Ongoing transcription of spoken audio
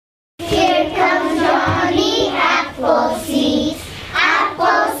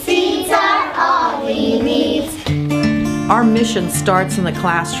revolution starts in the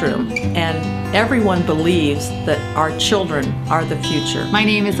classroom, and everyone believes that our children are the future. My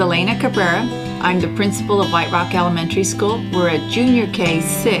name is Elena Cabrera. I'm the principal of White Rock Elementary School. We're a junior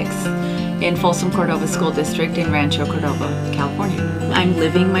K-6 in Folsom Cordova School District in Rancho Cordova, California. I'm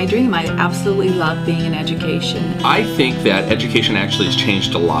living my dream. I absolutely love being in education. I think that education actually has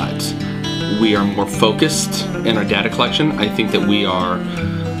changed a lot. We are more focused in our data collection. I think that we are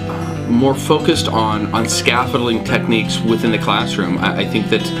more focused on scaffolding techniques within the classroom. I think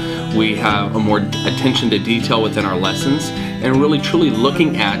that we have a more attention to detail within our lessons and really truly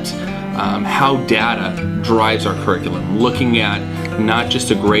looking at how data drives our curriculum, looking at not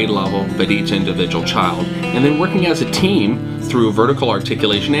just a grade level but each individual child, and then working as a team through vertical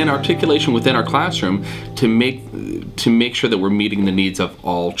articulation and articulation within our classroom to make sure that we're meeting the needs of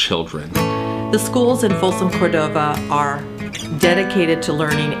all children. The schools in Folsom Cordova are dedicated to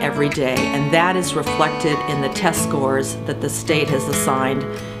learning every day, and that is reflected in the test scores that the state has assigned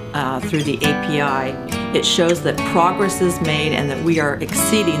through the API. It shows that progress is made and that we are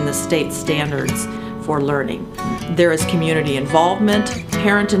exceeding the state standards for learning. There is community involvement,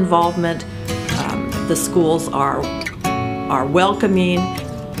 parent involvement. The schools are welcoming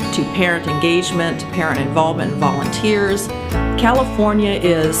to parent engagement, parent involvement, and volunteers. California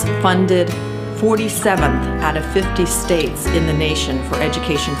is funded 47th out of 50 states in the nation for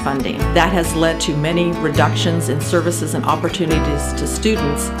education funding. That has led to many reductions in services and opportunities to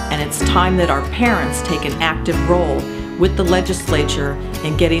students, and it's time that our parents take an active role with the legislature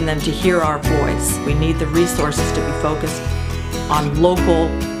in getting them to hear our voice. We need the resources to be focused on local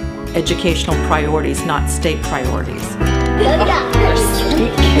educational priorities, not state priorities. You're a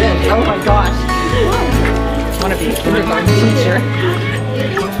sweet kid. Oh my gosh. I want to be a kindergarten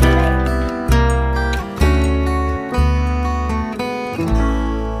teacher.